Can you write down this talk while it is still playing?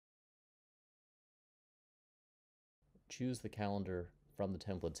choose the calendar from the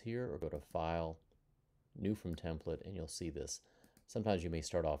templates here or go to File, New from Template, and you'll see this. Sometimes you may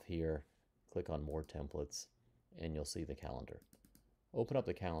start off here, click on More Templates, and you'll see the calendar. Open up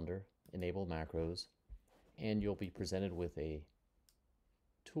the calendar, enable macros, and you'll be presented with a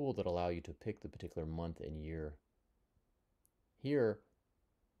tool that allows you to pick the particular month and year. Here,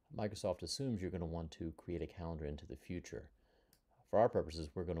 Microsoft assumes you're going to want to create a calendar into the future. For our purposes,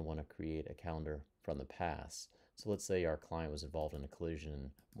 we're going to want to create a calendar from the past. So let's say our client was involved in a collision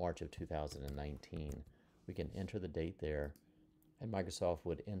in March of 2019. We can enter the date there, and Microsoft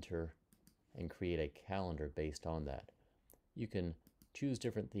would enter and create a calendar based on that. You can choose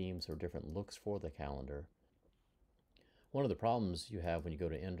different themes or different looks for the calendar. One of the problems you have when you go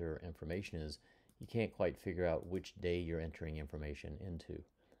to enter information is you can't quite figure out which day you're entering information into.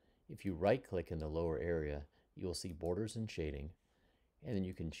 If you right-click in the lower area, you will see borders and shading, and then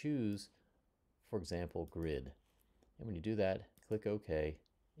you can choose, for example, grid. And when you do that, click OK,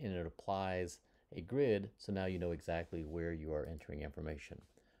 and it applies a grid, so now you know exactly where you are entering information.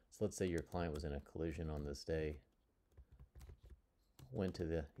 So let's say your client was in a collision on this day, went to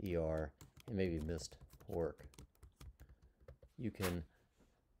the ER, and maybe missed work. You can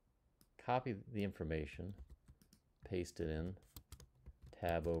copy the information, paste it in,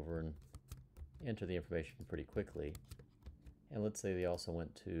 tab over, and enter the information pretty quickly. And let's say they also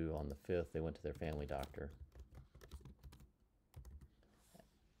went to, on the 5th, they went to their family doctor.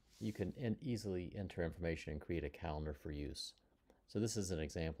 You can easily enter information and create a calendar for use. So this is an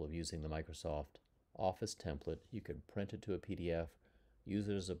example of using the Microsoft Office template. You could print it to a PDF, use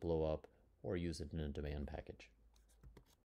it as a blow-up, or use it in a demand package.